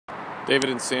David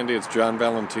and Sandy, it's John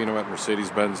Valentino at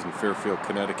Mercedes-Benz in Fairfield,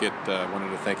 Connecticut. I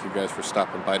wanted to thank you guys for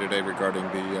stopping by today regarding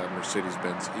the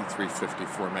Mercedes-Benz E350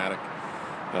 4MATIC.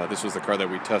 This was the car that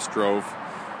we test drove,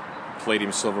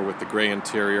 palladium silver with the gray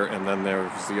interior, and then there's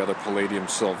the other palladium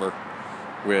silver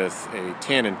with a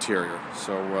tan interior.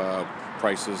 So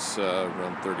prices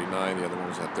around $39, the other one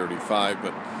was at $35,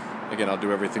 but again, I'll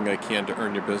do everything I can to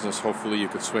earn your business. Hopefully you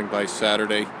could swing by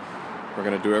Saturday. We're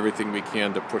going to do everything we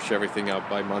can to push everything out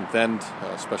by month end.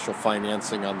 Special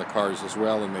financing on the cars as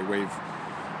well, and they waive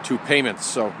 2 payments.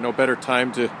 So no better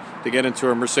time to get into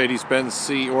a Mercedes-Benz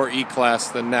C or E-Class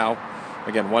than now.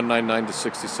 Again, 199 to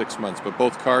 66 months. But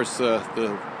both cars,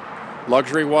 the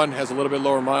luxury one has a little bit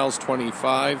lower miles,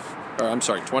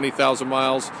 20,000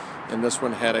 miles, and this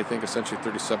one had, I think, essentially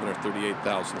 37 or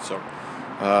 38,000. So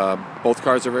both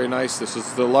cars are very nice. This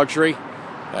is the luxury.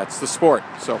 That's the sport.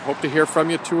 So hope to hear from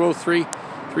you.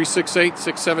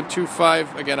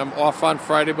 203-368-6725. Again, I'm off on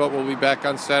Friday, but we'll be back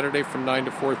on Saturday from 9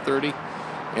 to 4:30.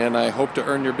 And I hope to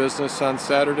earn your business on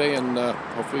Saturday, and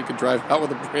hopefully you can drive out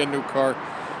with a brand new car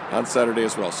on Saturday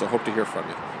as well. So hope to hear from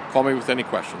you. Call me with any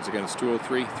questions. Again, it's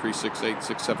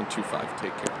 203-368-6725.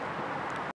 Take care.